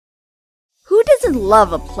doesn't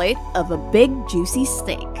love a plate of a big juicy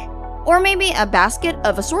steak? Or maybe a basket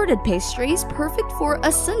of assorted pastries perfect for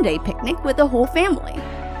a Sunday picnic with the whole family?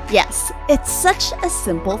 Yes, it's such a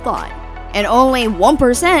simple thought. And only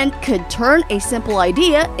 1% could turn a simple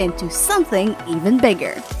idea into something even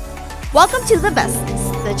bigger. Welcome to the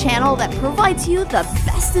Bestest, the channel that provides you the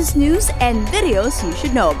bestest news and videos you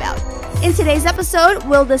should know about. In today's episode,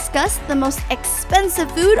 we'll discuss the most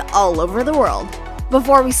expensive food all over the world.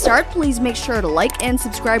 Before we start, please make sure to like and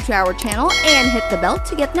subscribe to our channel and hit the bell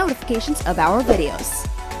to get notifications of our videos.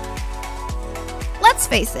 Let's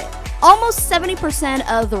face it, almost 70%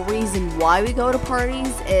 of the reason why we go to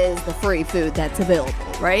parties is the free food that's available,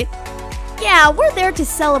 right? Yeah, we're there to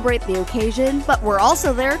celebrate the occasion, but we're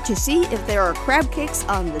also there to see if there are crab cakes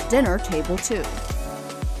on the dinner table too.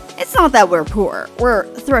 It's not that we're poor, we're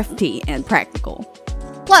thrifty and practical.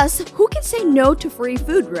 Plus, who can say no to free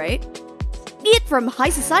food, right? Be it from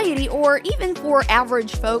high society or even for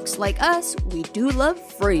average folks like us, we do love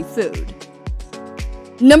free food.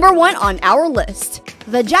 Number 1 on our list,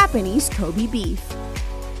 the Japanese Kobe beef.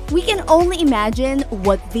 We can only imagine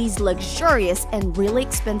what these luxurious and really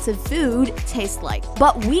expensive food taste like,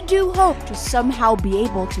 but we do hope to somehow be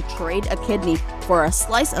able to trade a kidney for a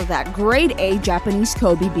slice of that grade A Japanese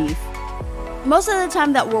Kobe beef. Most of the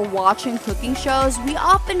time that we're watching cooking shows, we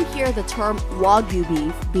often hear the term Wagyu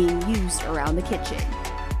beef being used around the kitchen.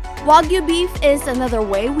 Wagyu beef is another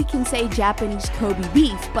way we can say Japanese Kobe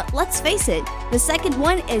beef, but let's face it, the second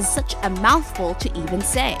one is such a mouthful to even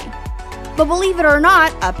say. But believe it or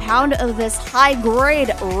not, a pound of this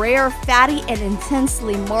high-grade, rare, fatty, and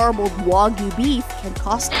intensely marbled Wagyu beef can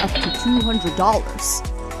cost up to $200.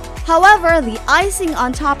 However, the icing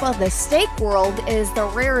on top of the steak world is the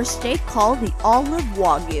rare steak called the olive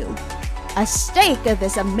Wagyu. A steak of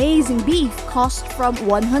this amazing beef costs from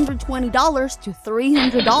 $120 to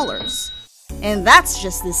 $300. And that's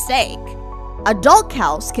just the steak. Adult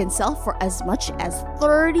cows can sell for as much as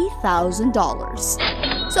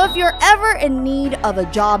 $30,000. So if you're ever in need of a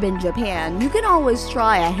job in Japan, you can always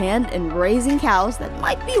try a hand in raising cows that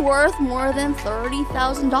might be worth more than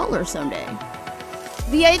 $30,000 someday.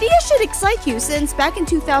 The idea should excite you since back in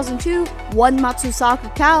 2002, one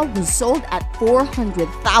Matsusaka cow was sold at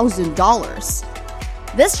 $400,000.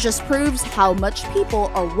 This just proves how much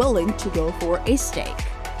people are willing to go for a steak.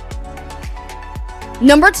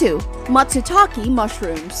 Number 2, matsutake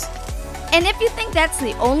mushrooms. And if you think that's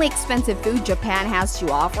the only expensive food Japan has to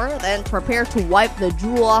offer, then prepare to wipe the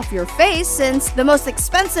drool off your face since the most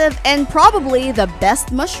expensive and probably the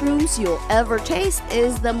best mushrooms you'll ever taste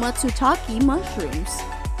is the matsutake mushrooms.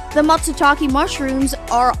 The matsutake mushrooms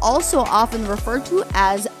are also often referred to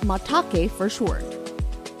as matake for short.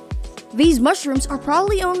 These mushrooms are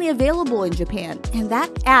probably only available in Japan, and that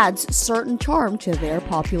adds certain charm to their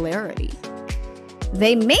popularity.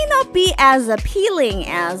 They may not be as appealing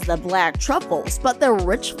as the black truffles, but their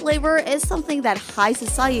rich flavor is something that high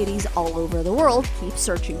societies all over the world keep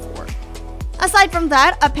searching for. Aside from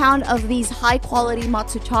that, a pound of these high-quality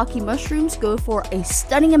matsutake mushrooms go for a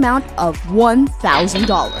stunning amount of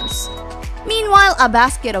 $1,000. Meanwhile, a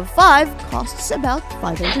basket of 5 costs about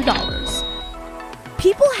 $500.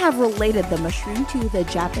 People have related the mushroom to the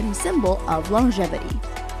Japanese symbol of longevity.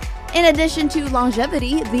 In addition to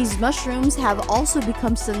longevity, these mushrooms have also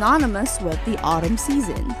become synonymous with the autumn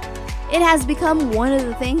season. It has become one of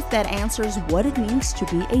the things that answers what it means to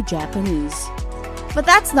be a Japanese. But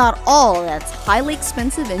that's not all that's highly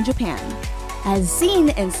expensive in Japan. As seen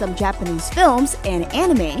in some Japanese films and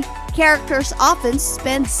anime, characters often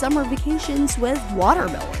spend summer vacations with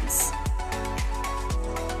watermelons.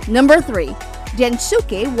 Number 3,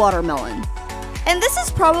 Densuke watermelon. And this is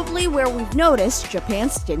probably where we've noticed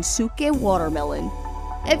Japan's Densuke watermelon.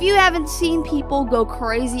 If you haven't seen people go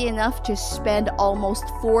crazy enough to spend almost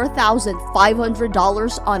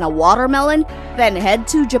 $4,500 on a watermelon, then head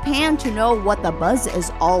to Japan to know what the buzz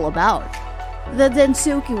is all about. The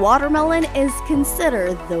Densuke watermelon is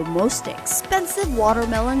considered the most expensive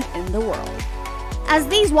watermelon in the world. As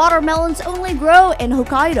these watermelons only grow in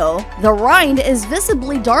Hokkaido, the rind is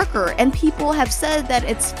visibly darker and people have said that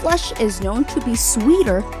its flesh is known to be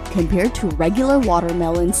sweeter compared to regular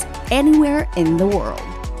watermelons anywhere in the world.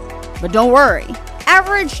 But don't worry,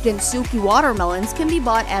 average Densuke watermelons can be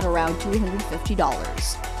bought at around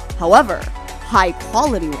 $250. However,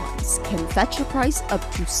 high-quality ones can fetch a price up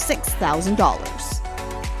to $6,000.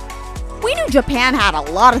 We knew Japan had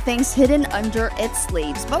a lot of things hidden under its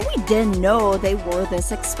sleeves, but we didn't know they were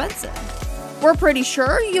this expensive. We're pretty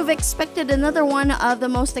sure you've expected another one of the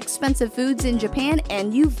most expensive foods in Japan,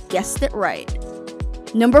 and you've guessed it right.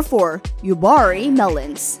 Number 4, Yubari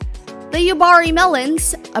melons. The yubari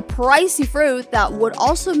melons, a pricey fruit that would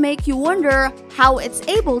also make you wonder how it's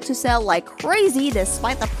able to sell like crazy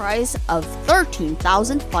despite the price of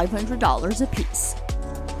 $13,500 a piece.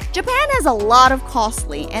 Japan has a lot of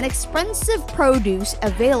costly and expensive produce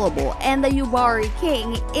available, and the Yubari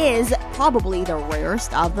King is probably the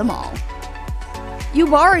rarest of them all.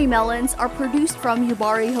 Yubari melons are produced from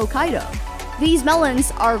Yubari, Hokkaido. These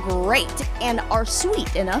melons are great and are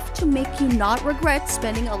sweet enough to make you not regret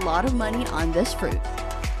spending a lot of money on this fruit.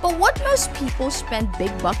 But what most people spend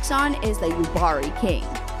big bucks on is the Yubari King.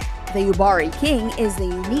 The Yubari King is the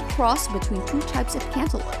unique cross between two types of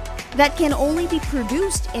cantaloupe that can only be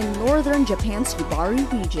produced in northern Japan's Yubari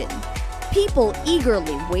region. People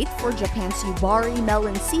eagerly wait for Japan's Yubari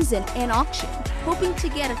melon season and auction, hoping to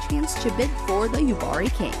get a chance to bid for the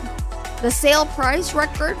Yubari King. The sale price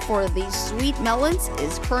record for these sweet melons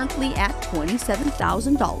is currently at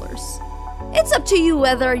 $27,000. It's up to you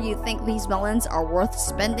whether you think these melons are worth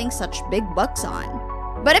spending such big bucks on.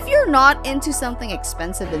 But if you're not into something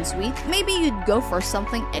expensive and sweet, maybe you'd go for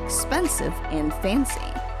something expensive and fancy.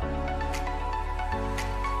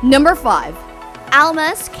 Number 5.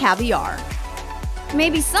 Almas Caviar.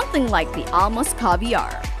 Maybe something like the almas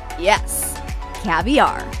caviar. Yes,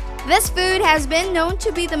 caviar. This food has been known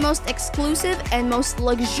to be the most exclusive and most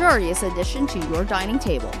luxurious addition to your dining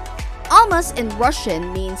table. Almas in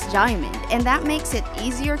Russian means diamond, and that makes it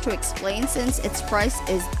easier to explain since its price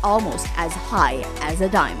is almost as high as a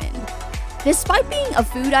diamond. Despite being a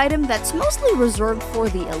food item that's mostly reserved for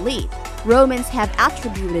the elite, Romans have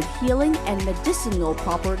attributed healing and medicinal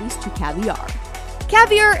properties to caviar.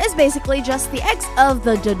 Caviar is basically just the eggs of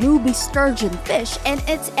the Danube sturgeon fish, and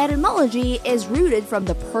its etymology is rooted from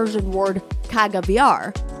the Persian word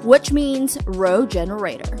kagaviar, which means roe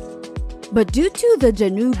generator. But due to the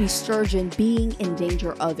Danube sturgeon being in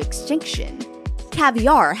danger of extinction,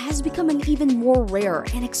 caviar has become an even more rare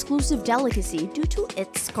and exclusive delicacy due to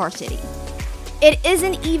its scarcity. It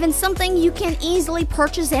isn't even something you can easily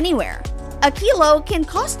purchase anywhere. A kilo can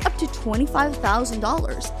cost up to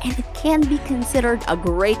 $25,000, and it can be considered a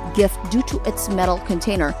great gift due to its metal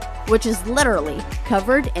container, which is literally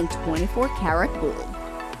covered in 24-karat gold.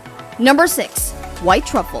 Number 6. White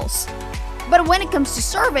truffles. But when it comes to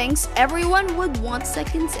servings, everyone would want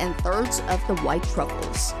seconds and thirds of the white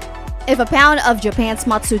truffles. If a pound of Japan's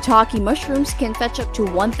matsutake mushrooms can fetch up to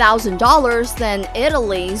 $1,000, then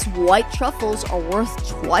Italy's white truffles are worth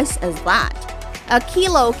twice as that. A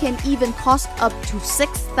kilo can even cost up to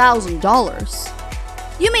 $6,000.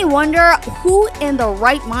 You may wonder who in their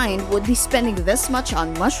right mind would be spending this much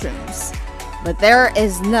on mushrooms. But there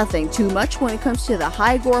is nothing too much when it comes to the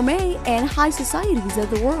high gourmet and high societies of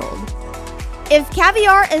the world. If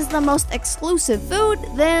caviar is the most exclusive food,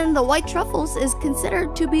 then the white truffles is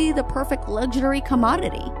considered to be the perfect luxury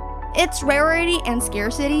commodity. Its rarity and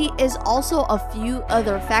scarcity is also a few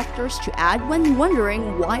other factors to add when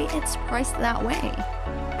wondering why it's priced that way.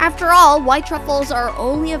 After all, white truffles are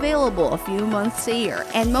only available a few months a year,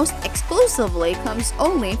 and most exclusively comes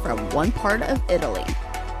only from one part of Italy.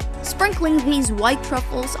 Sprinkling these white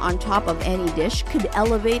truffles on top of any dish could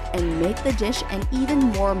elevate and make the dish an even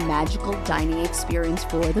more magical dining experience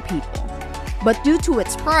for the people. But due to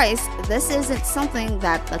its price, this isn't something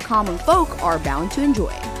that the common folk are bound to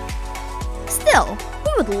enjoy. Still,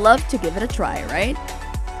 we would love to give it a try, right?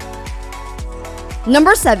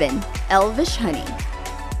 Number 7. Elvish honey.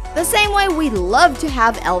 The same way we love to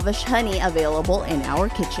have elvish honey available in our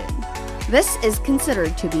kitchen. This is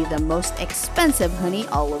considered to be the most expensive honey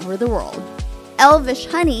all over the world. Elvish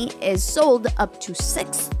honey is sold up to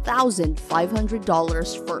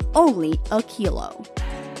 $6,500 for only a kilo.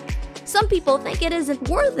 Some people think it isn't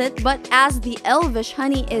worth it, but as the elvish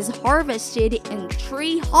honey is harvested in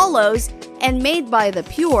tree hollows and made by the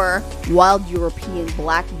pure, wild European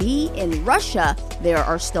black bee in Russia, there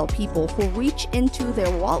are still people who reach into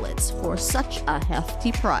their wallets for such a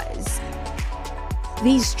hefty prize.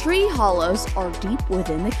 These tree hollows are deep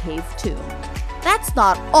within the cave too. That's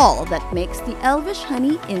not all that makes the elvish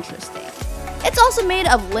honey interesting. It's also made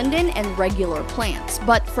of linden and regular plants,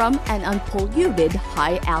 but from an unpolluted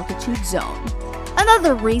high-altitude zone.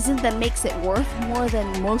 Another reason that makes it worth more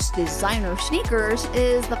than most designer sneakers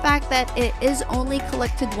is the fact that it is only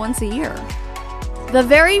collected once a year. The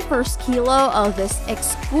very first kilo of this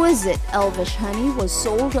exquisite elvish honey was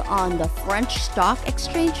sold on the French Stock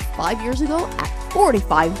Exchange 5 years ago at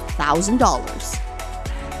 $45,000.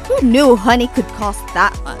 Who knew honey could cost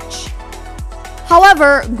that much?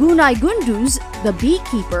 However, Gunay Gunduz, the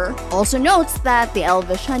beekeeper, also notes that the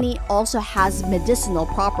elvish honey also has medicinal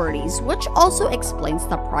properties, which also explains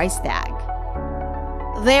the price tag.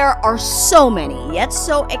 There are so many, yet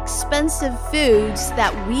so expensive foods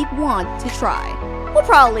that we want to try. We'll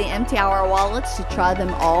probably empty our wallets to try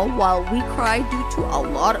them all while we cry due to a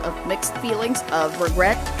lot of mixed feelings of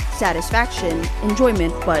regret, satisfaction,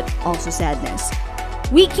 enjoyment, but also sadness.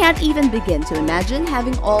 We can't even begin to imagine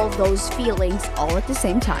having all those feelings all at the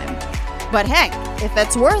same time. But heck, if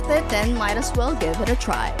it's worth it, then might as well give it a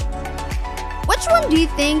try. Which one do you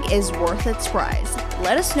think is worth its price?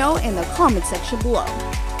 Let us know in the comment section below.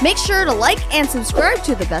 Make sure to like and subscribe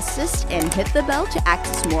to the Bestest and hit the bell to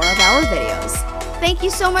access more of our videos. Thank you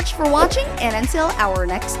so much for watching, and until our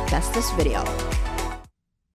next Bestest video.